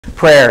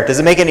Prayer, does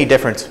it make any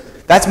difference?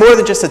 That's more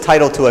than just a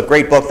title to a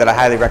great book that I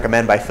highly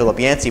recommend by Philip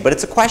Yancey, but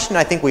it's a question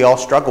I think we all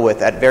struggle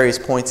with at various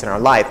points in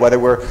our life, whether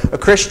we're a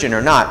Christian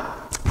or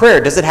not.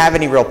 Prayer, does it have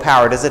any real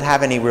power? Does it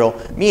have any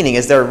real meaning?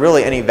 Is there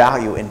really any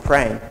value in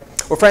praying?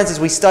 Well, friends, as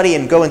we study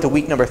and go into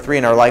week number 3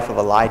 in our life of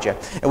Elijah,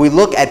 and we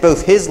look at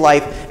both his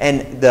life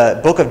and the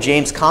book of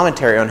James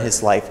commentary on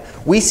his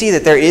life, we see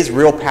that there is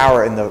real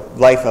power in the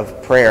life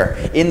of prayer,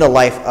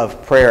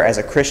 as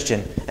a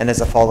Christian and as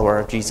a follower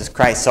of Jesus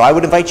Christ. So I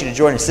would invite you to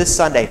join us this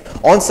Sunday,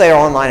 on-site or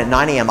online at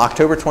 9 a.m.,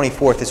 October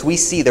 24th, as we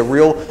see the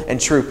real and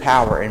true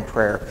power in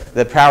prayer,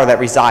 the power that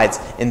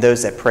resides in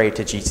those that pray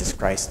to Jesus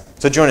Christ.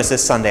 So join us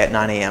this Sunday at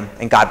 9 a.m.,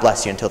 and God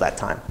bless you until that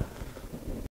time.